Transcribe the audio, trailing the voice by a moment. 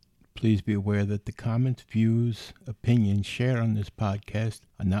Please be aware that the comments, views, opinions shared on this podcast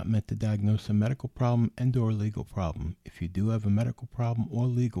are not meant to diagnose a medical problem and/or legal problem. If you do have a medical problem or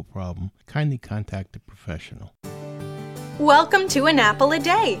legal problem, kindly contact a professional. Welcome to An Apple a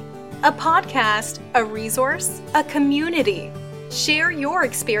Day, a podcast, a resource, a community. Share your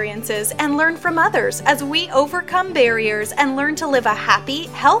experiences and learn from others as we overcome barriers and learn to live a happy,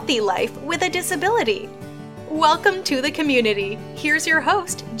 healthy life with a disability. Welcome to the community. Here's your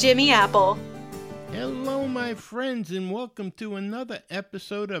host, Jimmy Apple. Hello, my friends, and welcome to another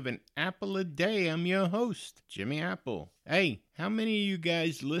episode of An Apple a Day. I'm your host, Jimmy Apple. Hey, how many of you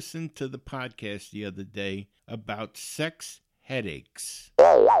guys listened to the podcast the other day about sex headaches?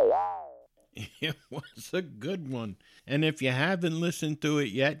 It was a good one. And if you haven't listened to it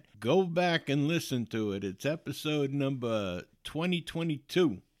yet, go back and listen to it. It's episode number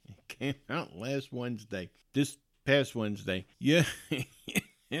 2022. It came out last Wednesday. This past Wednesday. Yeah,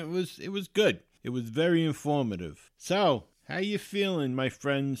 it was good. It was very informative. So, how you feeling, my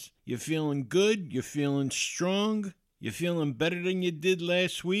friends? You feeling good? You feeling strong? You feeling better than you did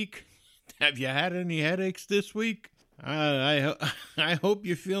last week? Have you had any headaches this week? I hope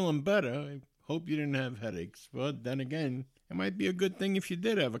you're feeling better. I hope you didn't have headaches. But then again, it might be a good thing if you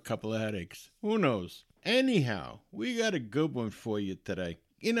did have a couple of headaches. Who knows? Anyhow, we got a good one for you today.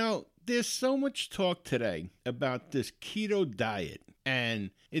 You know, there's so much talk today about this keto diet. And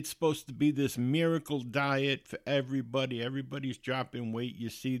it's supposed to be this miracle diet for everybody. Everybody's dropping weight. You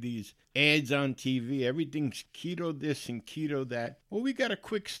see these ads on TV. Everything's keto this and keto that. Well, we got a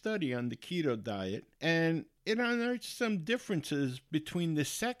quick study on the keto diet. And it unearthed some differences between the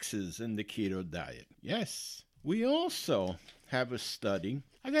sexes in the keto diet. Yes. We also have a study.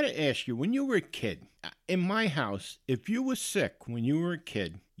 I got to ask you, when you were a kid, in my house, if you were sick when you were a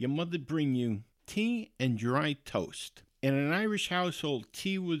kid, your mother would bring you tea and dry toast. In an Irish household,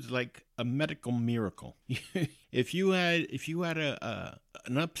 tea was like a medical miracle. If you had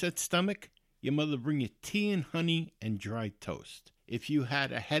an upset stomach, your mother would bring you tea and honey and dry toast. If you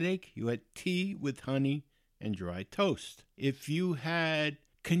had a headache, you had tea with honey and dry toast. If you had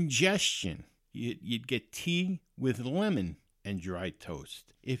congestion, you'd get tea with lemon and dry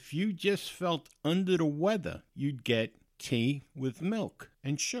toast. If you just felt under the weather, you'd get tea with milk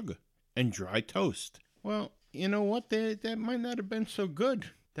and sugar and dry toast. Well, you know what? That might not have been so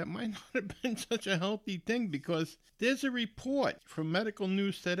good. That might not have been such a healthy thing, because there's a report from Medical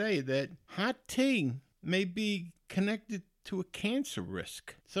News Today that hot tea may be connected to a cancer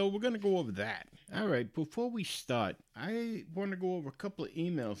risk. So we're going to go over that. All right, before we start, I want to go over a couple of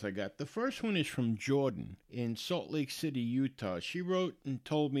emails I got. The first one is from Jordan in Salt Lake City, Utah. She wrote and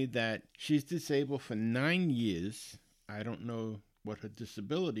told me that she's disabled for 9 years. I don't know what her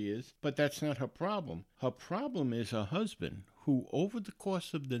disability is, but that's not her problem. Her problem is her husband, who over the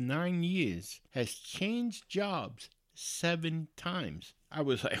course of the 9 years has changed jobs 7 times. I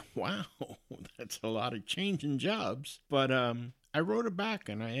was like, wow, that's a lot of changing jobs. But I wrote her back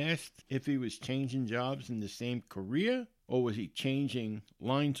and I asked if he was changing jobs in the same career, or was he changing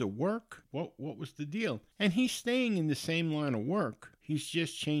lines of work? What was the deal? And he's staying in the same line of work. He's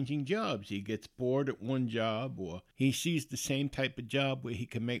just changing jobs. He gets bored at one job, or he sees the same type of job where he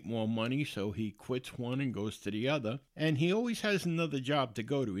can make more money, so he quits one and goes to the other. And he always has another job to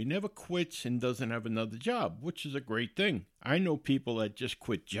go to. He never quits and doesn't have another job, which is a great thing. I know people that just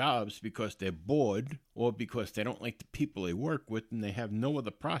quit jobs because they're bored or because they don't like the people they work with and they have no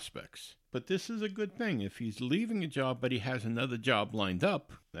other prospects. But this is a good thing. If he's leaving a job but he has another job lined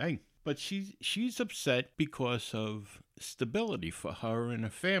up, hey. But she's upset because of stability for her and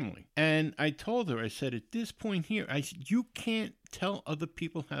her family. And I told her, I said, at this point here, I said, you can't tell other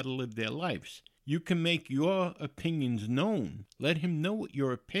people how to live their lives. You can make your opinions known. Let him know what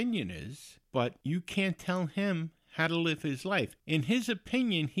your opinion is, but you can't tell him how to live his life. In his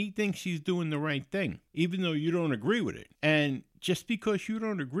opinion, he thinks he's doing the right thing, even though you don't agree with it. And just because you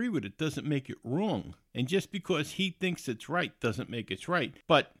don't agree with it doesn't make it wrong. And just because he thinks it's right doesn't make it right.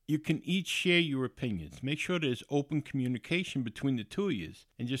 But you can each share your opinions. Make sure there's open communication between the two of you.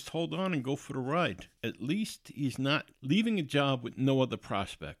 And just hold on and go for the ride. At least he's not leaving a job with no other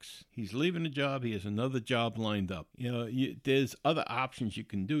prospects. He's leaving a job. He has another job lined up. You know, there's other options you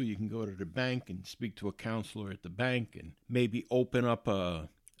can do. You can go to the bank and speak to a counselor at the bank and maybe open up a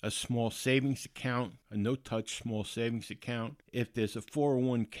small savings account, a no-touch small savings account. If there's a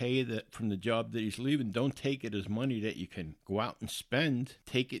 401k that from the job that he's leaving, don't take it as money that you can go out and spend.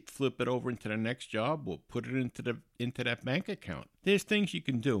 Take it, flip it over into the next job, or put it into that bank account. There's things you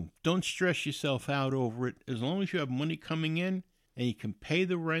can do. Don't stress yourself out over it. As long as you have money coming in and you can pay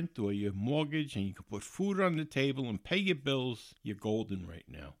the rent or your mortgage, and you can put food on the table and pay your bills, you're golden right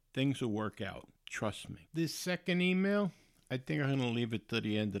now. Things will work out. Trust me. This second email, I think I'm going to leave it to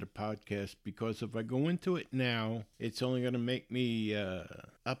the end of the podcast, because if I go into it now, it's only going to make me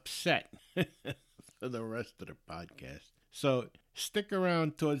upset for the rest of the podcast. So stick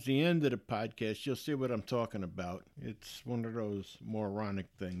around towards the end of the podcast. You'll see what I'm talking about. It's one of those moronic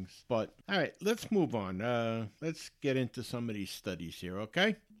things. But, all right, let's move on. Let's get into some of these studies here,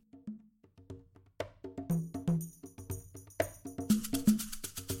 okay?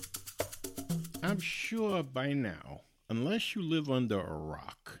 I'm sure by now, unless you live under a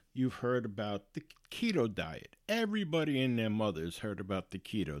rock, you've heard about the keto diet. Everybody and their mother's heard about the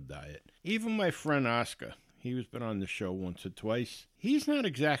keto diet. Even my friend Oscar. He's been on the show once or twice. He's not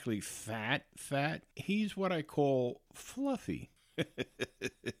exactly fat. He's what I call fluffy.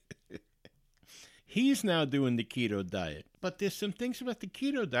 He's now doing the keto diet. But there's some things about the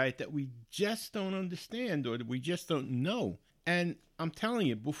keto diet that we just don't understand, or that we just don't know. And I'm telling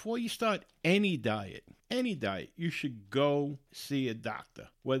you, before you start any diet, you should go see a doctor.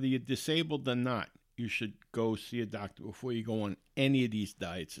 Whether you're disabled or not, you should go see a doctor before you go on any of these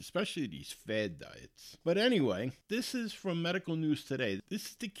diets, especially these fad diets. But anyway, this is from Medical News Today. This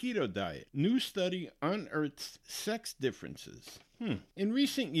is the keto diet. New study unearths sex differences. In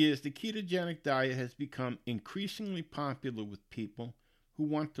recent years, the ketogenic diet has become increasingly popular with people who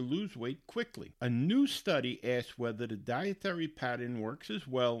want to lose weight quickly. A new study asks whether the dietary pattern works as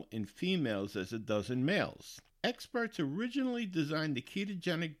well in females as it does in males. Experts originally designed the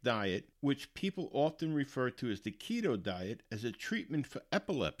ketogenic diet, which people often refer to as the keto diet, as a treatment for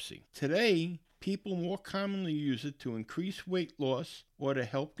epilepsy. Today, people more commonly use it to increase weight loss or to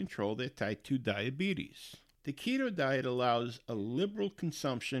help control their type 2 diabetes. The keto diet allows a liberal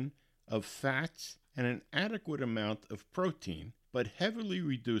consumption of fats and an adequate amount of protein, but heavily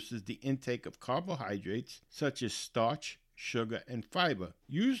reduces the intake of carbohydrates such as starch, sugar, and fiber.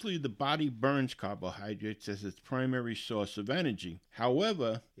 Usually the body burns carbohydrates as its primary source of energy.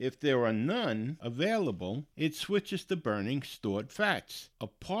 However, if there are none available, it switches to burning stored fats. A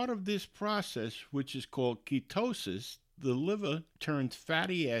part of this process, which is called ketosis, the liver turns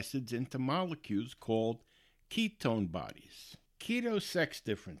fatty acids into molecules called ketone bodies. Keto sex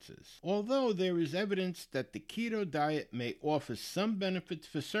differences. Although there is evidence that the keto diet may offer some benefits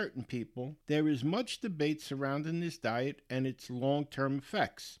for certain people, there is much debate surrounding this diet and its long-term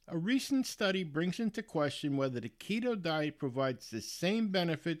effects. A recent study brings into question whether the keto diet provides the same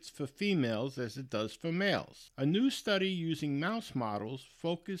benefits for females as it does for males. A new study using mouse models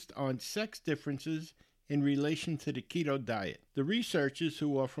focused on sex differences in relation to the keto diet. The researchers,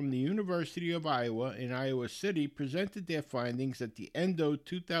 who are from the University of Iowa in Iowa City, presented their findings at the ENDO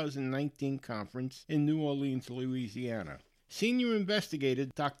 2019 conference in New Orleans, Louisiana. Senior investigator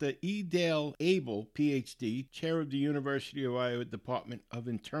Dr. E. Dale Abel, Ph.D., chair of the University of Iowa Department of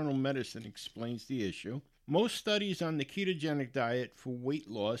Internal Medicine, explains the issue. Most studies on the ketogenic diet for weight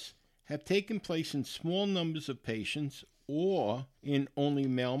loss have taken place in small numbers of patients or in only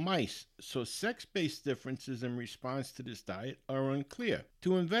male mice, so sex-based differences in response to this diet are unclear.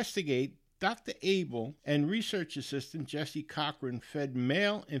 To investigate, Dr. Abel and research assistant Jesse Cochran fed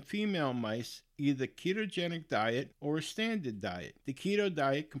male and female mice either ketogenic diet or a standard diet. The keto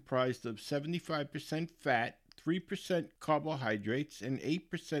diet comprised of 75% fat, 3% carbohydrates, and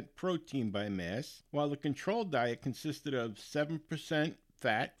 8% protein by mass, while the control diet consisted of 7%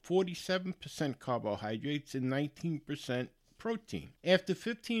 fat, 47% carbohydrates, and 19% protein. After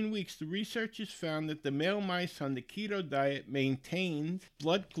 15 weeks, the researchers found that the male mice on the keto diet maintained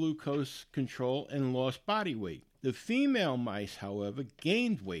blood glucose control and lost body weight. The female mice, however,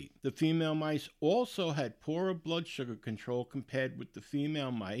 gained weight. The female mice also had poorer blood sugar control compared with the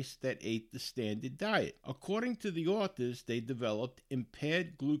female mice that ate the standard diet. According to the authors, they developed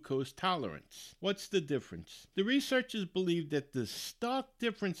impaired glucose tolerance. What's the difference? The researchers believe that the stark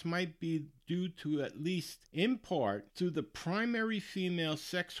difference might be due to, at least in part, to the primary female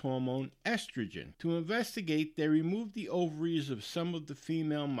sex hormone estrogen. To investigate, they removed the ovaries of some of the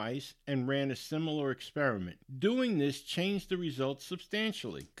female mice and ran a similar experiment. Doing this changed the results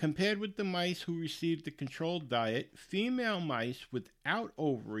substantially. Compared with the mice who received the controlled diet, female mice without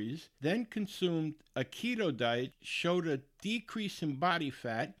ovaries then consumed a keto diet showed a decrease in body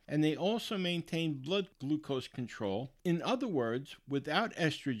fat, and they also maintained blood glucose control. In other words, without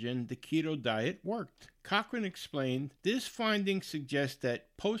estrogen, the keto diet worked. Cochran explained, this finding suggests that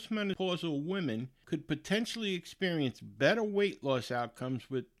postmenopausal women could potentially experience better weight loss outcomes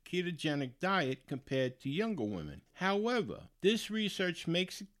with ketogenic diet compared to younger women. However, this research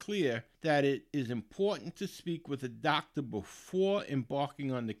makes it clear that it is important to speak with a doctor before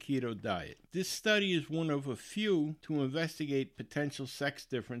embarking on the keto diet. This study is one of a few to investigate potential sex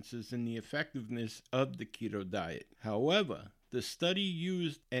differences in the effectiveness of the keto diet. However, the study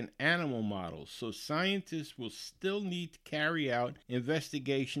used an animal model, so scientists will still need to carry out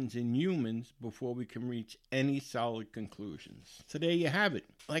investigations in humans before we can reach any solid conclusions. So there you have it.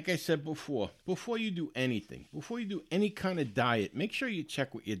 Like I said before you do anything, before you do any kind of diet, make sure you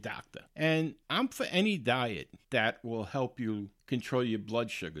check with your doctor. And I'm for any diet that will help you control your blood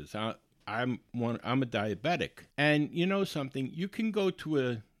sugars. I'm a diabetic. And you know something? You can go to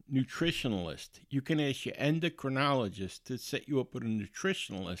a nutritionalist. You can ask your endocrinologist to set you up with a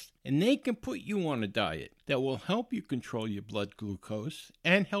nutritionalist, and they can put you on a diet that will help you control your blood glucose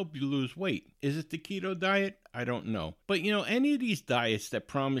and help you lose weight. Is it the keto diet? I don't know. But you know, any of these diets that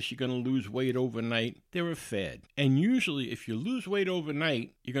promise you're going to lose weight overnight, they're a fad. And usually if you lose weight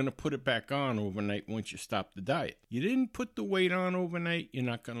overnight, you're going to put it back on overnight once you stop the diet. You didn't put the weight on overnight, you're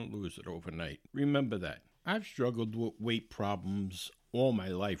not going to lose it overnight. Remember that. I've struggled with weight problems all my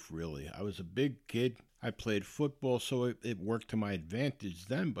life, really. I was a big kid. I played football, so it worked to my advantage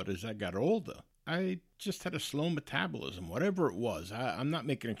then. But as I got older, I just had a slow metabolism, whatever it was. I'm not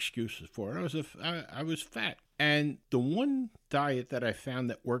making excuses for it. I was fat. And the one diet that I found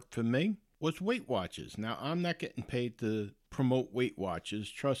that worked for me was Weight Watchers. Now, I'm not getting paid to promote Weight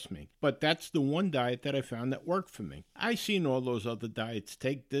Watchers, trust me. But that's the one diet that I found that worked for me. I seen all those other diets.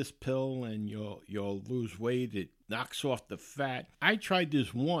 Take this pill and you'll lose weight. It knocks off the fat. I tried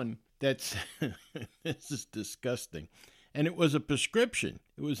this one that's, this is disgusting. And it was a prescription.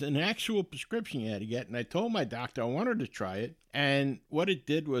 It was an actual prescription you had to get. And I told my doctor I wanted to try it. And what it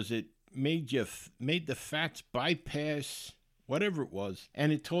did was it made the fats bypass whatever it was.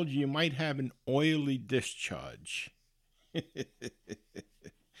 And it told you might have an oily discharge.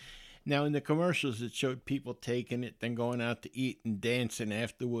 Now, in the commercials, it showed people taking it, then going out to eat and dancing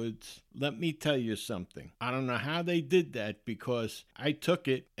afterwards. Let me tell you something. I don't know how they did that, because I took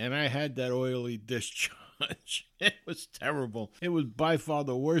it and I had that oily discharge. It was terrible. It was by far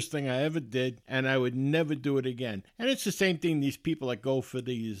the worst thing I ever did, and I would never do it again. And it's the same thing, these people that go for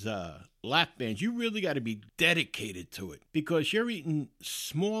these lap bands. You really got to be dedicated to it, because you're eating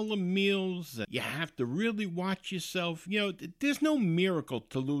smaller meals. You have to really watch yourself. You know, there's no miracle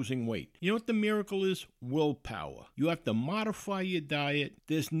to losing weight. You know what the miracle is? Willpower. You have to modify your diet.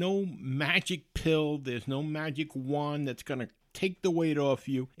 There's no magic pill. There's no magic wand that's going to take the weight off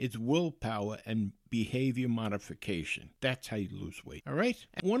you. It's willpower and behavior modification. That's how you lose weight. All right?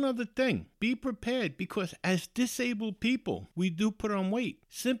 And one other thing, be prepared, because as disabled people, we do put on weight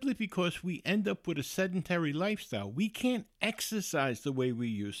simply because we end up with a sedentary lifestyle. We can't exercise the way we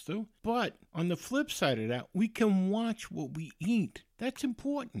used to. But on the flip side of that, we can watch what we eat. That's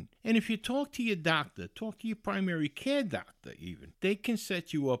important. And if you talk to your doctor, talk to your primary care doctor even, they can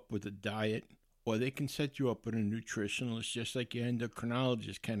set you up with a diet, or they can set you up with a nutritionalist, just like your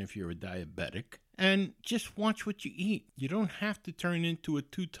endocrinologist can if you're a diabetic. And just watch what you eat. You don't have to turn into a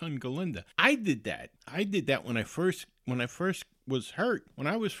 2-ton Galinda. I did that. when I first was hurt. When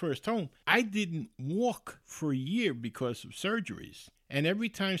I was first home, I didn't walk for a year because of surgeries. And every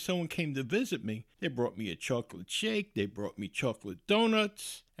time someone came to visit me, they brought me a chocolate shake. They brought me chocolate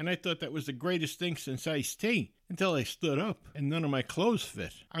donuts. And I thought that was the greatest thing since iced tea, until I stood up and none of my clothes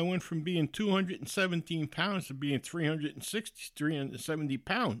fit. I went from being 217 pounds to being 370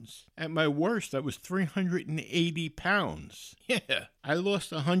 pounds. At my worst, I was 380 pounds. Yeah, I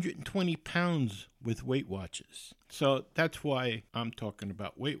lost 120 pounds with Weight Watchers. So that's why I'm talking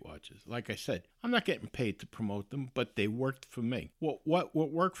about Weight Watchers. Like I said, I'm not getting paid to promote them, but they worked for me. What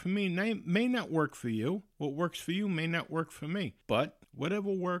worked for me may not work for you. What works for you may not work for me. But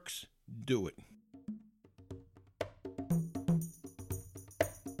whatever works, do it.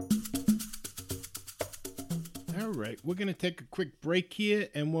 All right, we're going to take a quick break here,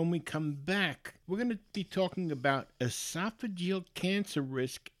 and when we come back, we're going to be talking about esophageal cancer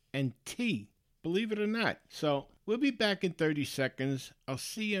risk and tea, believe it or not. So we'll be back in 30 seconds. I'll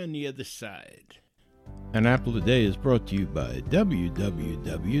see you on the other side. An Apple a Day is brought to you by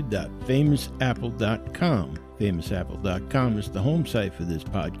www.famousapple.com. Famousapple.com is the home site for this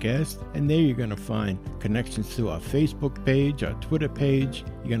podcast, and there you're going to find connections to our Facebook page, our Twitter page.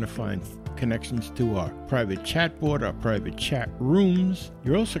 You're going to find connections to our private chat board, our private chat rooms.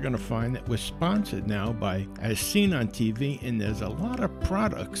 You're also going to find that we're sponsored now by As Seen on TV, and there's a lot of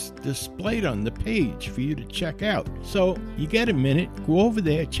products displayed on the page for you to check out. So you get a minute, go over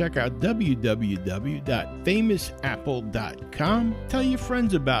there, check out www.famousapple.com. Tell your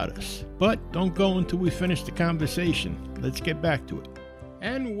friends about us. But don't go until we finish the conversation. Let's get back to it.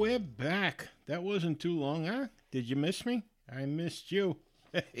 And we're back. That wasn't too long, huh? Did you miss me? I missed you.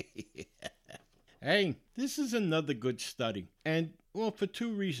 Hey, this is another good study. And, well, for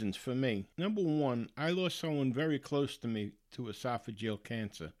two reasons for me. Number one, I lost someone very close to me to esophageal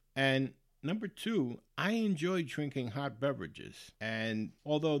cancer. And number two, I enjoy drinking hot beverages. And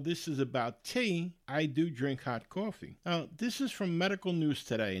although this is about tea, I do drink hot coffee. Now, this is from Medical News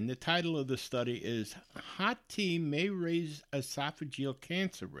Today, and the title of the study is Hot Tea May Raise Esophageal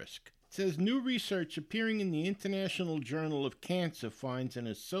Cancer Risk. It says new research appearing in the International Journal of Cancer finds an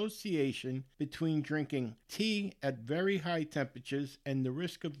association between drinking tea at very high temperatures and the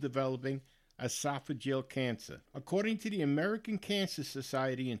risk of developing esophageal cancer. According to the American Cancer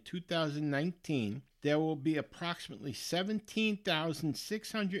Society in 2019, there will be approximately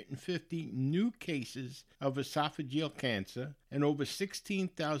 17,650 new cases of esophageal cancer, and over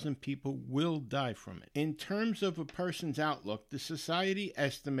 16,000 people will die from it. In terms of a person's outlook, the society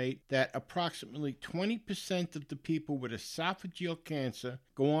estimate that approximately 20% of the people with esophageal cancer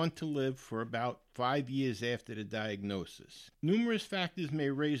go on to live for about 5 years after the diagnosis. Numerous factors may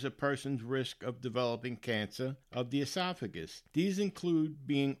raise a person's risk of developing cancer of the esophagus. These include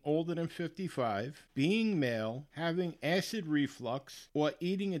being older than 55, being male, having acid reflux, or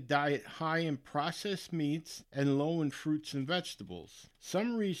eating a diet high in processed meats and low in fruits and vegetables.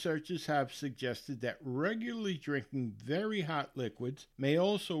 Some researchers have suggested that regularly drinking very hot liquids may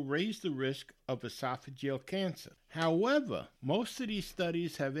also raise the risk of esophageal cancer. However, most of these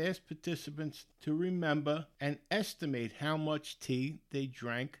studies have asked participants to remember and estimate how much tea they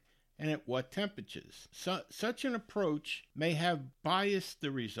drank and at what temperatures. Such an approach may have biased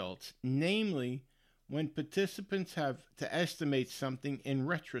the results, namely, when participants have to estimate something in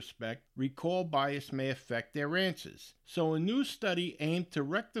retrospect, recall bias may affect their answers. So a new study aimed to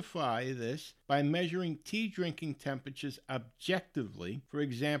rectify this by measuring tea drinking temperatures objectively, for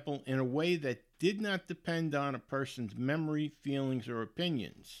example, in a way that did not depend on a person's memory, feelings, or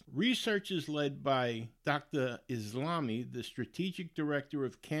opinions. Researchers led by Dr. Islami, the Strategic Director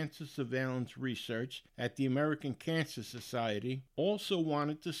of Cancer Surveillance Research at the American Cancer Society, also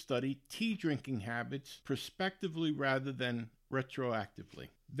wanted to study tea drinking habits prospectively rather than retroactively.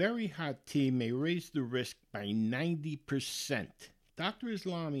 Very hot tea may raise the risk by 90%. Dr.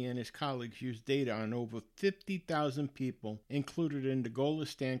 Islami and his colleagues used data on over 50,000 people included in the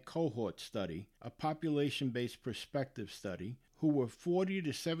Golistan cohort study, a population-based prospective study, who were 40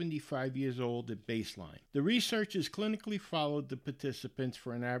 to 75 years old at baseline. The researchers clinically followed the participants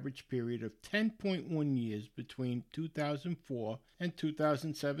for an average period of 10.1 years between 2004 and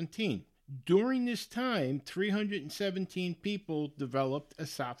 2017. During this time, 317 people developed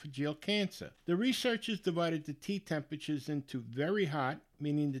esophageal cancer. The researchers divided the tea temperatures into very hot,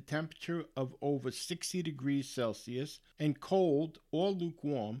 meaning the temperature of over 60 degrees Celsius, and cold or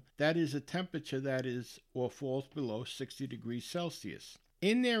lukewarm, that is a temperature that is or falls below 60 degrees Celsius.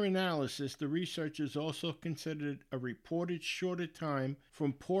 In their analysis, the researchers also considered a reported shorter time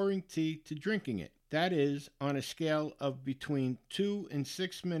from pouring tea to drinking it. That is, on a scale of between 2 and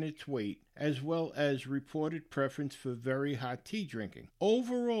 6 minutes wait, as well as reported preference for very hot tea drinking.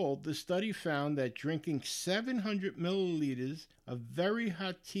 Overall, the study found that drinking 700 milliliters of very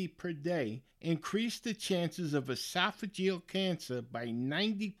hot tea per day increased the chances of esophageal cancer by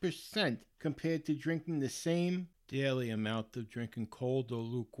 90% compared to drinking the same daily amount of drinking cold or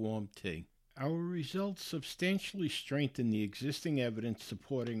lukewarm tea. Our results substantially strengthen the existing evidence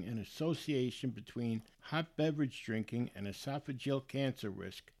supporting an association between hot beverage drinking and esophageal cancer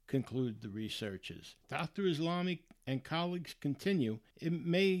risk, conclude the researchers. Dr. Islami and colleagues continue, it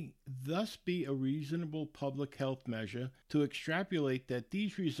may thus be a reasonable public health measure to extrapolate that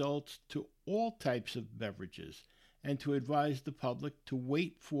these results to all types of beverages, and to advise the public to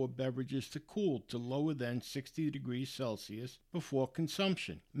wait for beverages to cool to lower than 60 degrees Celsius before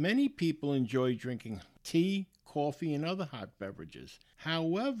consumption. Many people enjoy drinking tea, coffee, and other hot beverages.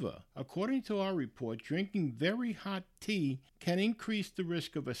 However, according to our report, drinking very hot tea can increase the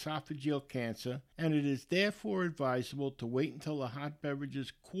risk of esophageal cancer, and it is therefore advisable to wait until the hot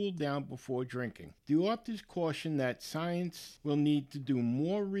beverages cool down before drinking. The authors caution that science will need to do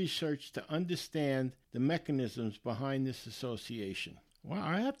more research to understand the mechanisms behind this association. Well,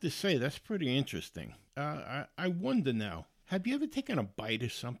 I have to say, that's pretty interesting. I wonder now, Have you ever taken a bite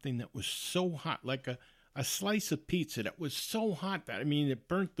of something that was so hot, like a slice of pizza that was so hot that, it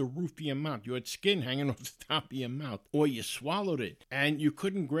burnt the roof of your mouth. You had skin hanging off the top of your mouth. Or you swallowed it and you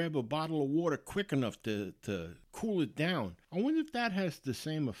couldn't grab a bottle of water quick enough to cool it down. I wonder if that has the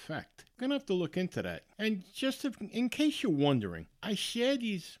same effect. I'm going to have to look into that. And just in case you're wondering, I share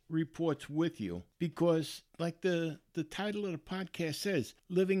these reports with you because, like the title of the podcast says,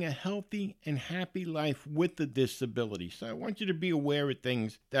 living a healthy and happy life with a disability. So I want you to be aware of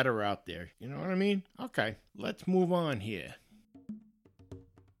things that are out there. You know what I mean? Okay, let's move on here.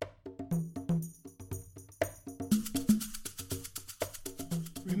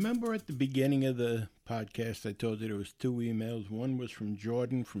 Remember at the beginning of the podcast, I told you there was 2 emails. One was from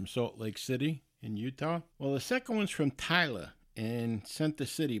Jordan from Salt Lake City in Utah. Well, the second one's from Tyler in Center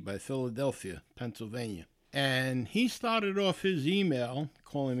City by Philadelphia, Pennsylvania. And he started off his email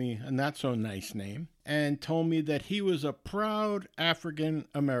calling me a not-so-nice name and told me that he was a proud African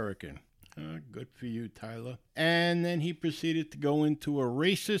American. Good for you, Tyler. And then he proceeded to go into a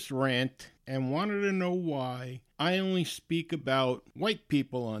racist rant and wanted to know why I only speak about white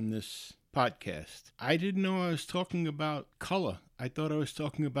people on this podcast. I didn't know I was talking about color. I thought I was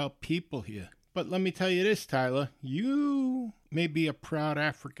talking about people here. But let me tell you this, Tyler, you may be a proud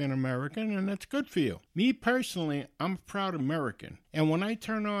African American, and that's good for you. Me personally, I'm a proud American. And when I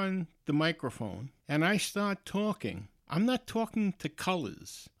turn on the microphone and I start talking, I'm not talking to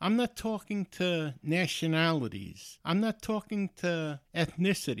colors. I'm not talking to nationalities. I'm not talking to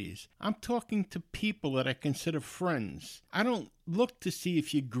ethnicities. I'm talking to people that I consider friends. I don't look to see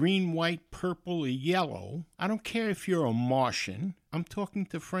if you're green, white, purple, or yellow. I don't care if you're a Martian. I'm talking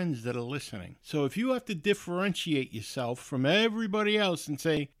to friends that are listening. So if you have to differentiate yourself from everybody else and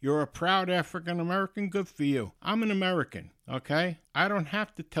say you're a proud African American, good for you. I'm an American, okay? I don't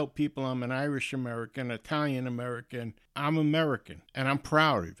have to tell people I'm an Irish American, Italian American. I'm American, and I'm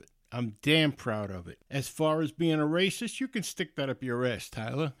proud of it. I'm damn proud of it. As far as being a racist, you can stick that up your ass,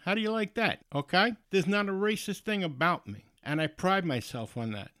 Tyler. How do you like that, okay? There's not a racist thing about me, and I pride myself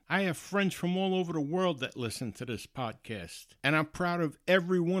on that. I have friends from all over the world that listen to this podcast, and I'm proud of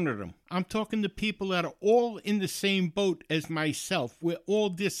every one of them. I'm talking to people that are all in the same boat as myself. We're all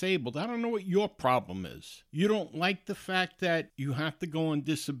disabled. I don't know what your problem is. You don't like the fact that you have to go on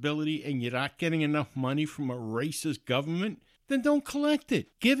disability and you're not getting enough money from a racist government? Then don't collect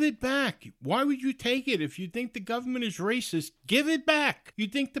it. Give it back. Why would you take it? If you think the government is racist, give it back. You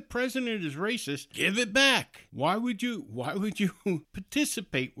think the president is racist, give it back. Why would you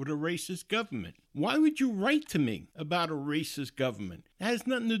participate with a racist government? Why would you write to me about a racist government? It has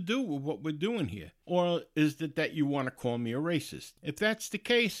nothing to do with what we're doing here. Or is it that you want to call me a racist? If that's the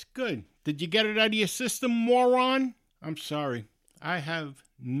case, good. Did you get it out of your system, moron? I'm sorry. I have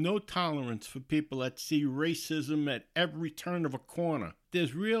no tolerance for people that see racism at every turn of a corner.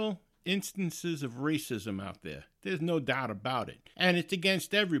 There's real instances of racism out there. There's no doubt about it. And it's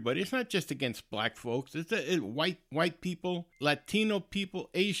against everybody. It's not just against black folks. It's white people, Latino people,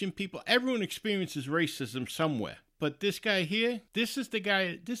 Asian people. Everyone experiences racism somewhere. But this guy here, this is the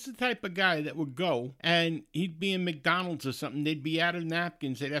type of guy that would go and he'd be in McDonald's or something. They'd be out of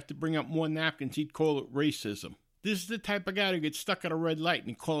napkins. They'd have to bring up more napkins. He'd call it racism. This is the type of guy who gets stuck at a red light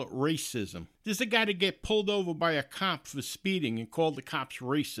and call it racism. This is the guy to get pulled over by a cop for speeding and call the cops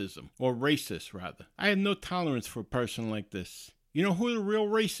racism, or racist rather. I have no tolerance for a person like this. You know who the real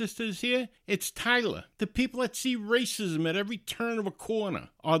racist is here? It's Tyler. The people that see racism at every turn of a corner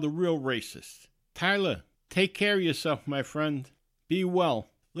are the real racists. Tyler, take care of yourself, my friend. Be well.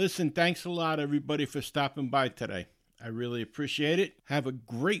 Listen, thanks a lot, everybody, for stopping by today. I really appreciate it. Have a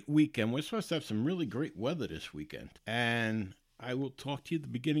great weekend. We're supposed to have some really great weather this weekend. And I will talk to you at the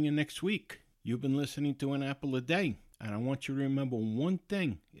beginning of next week. You've been listening to An Apple a Day. And I want you to remember one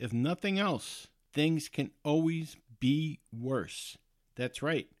thing. If nothing else, things can always be worse. That's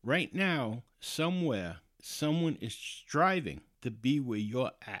right. Right now, somewhere, someone is striving to be where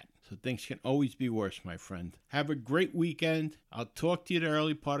you're at. So things can always be worse, my friend. Have a great weekend. I'll talk to you the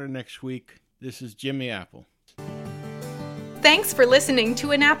early part of next week. This is Jimmy Apple. Thanks for listening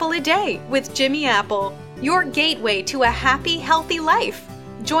to An Apple a Day with Jimmy Apple, your gateway to a happy, healthy life.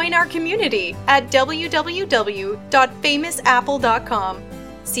 Join our community at www.famousapple.com.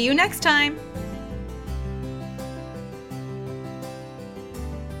 See you next time.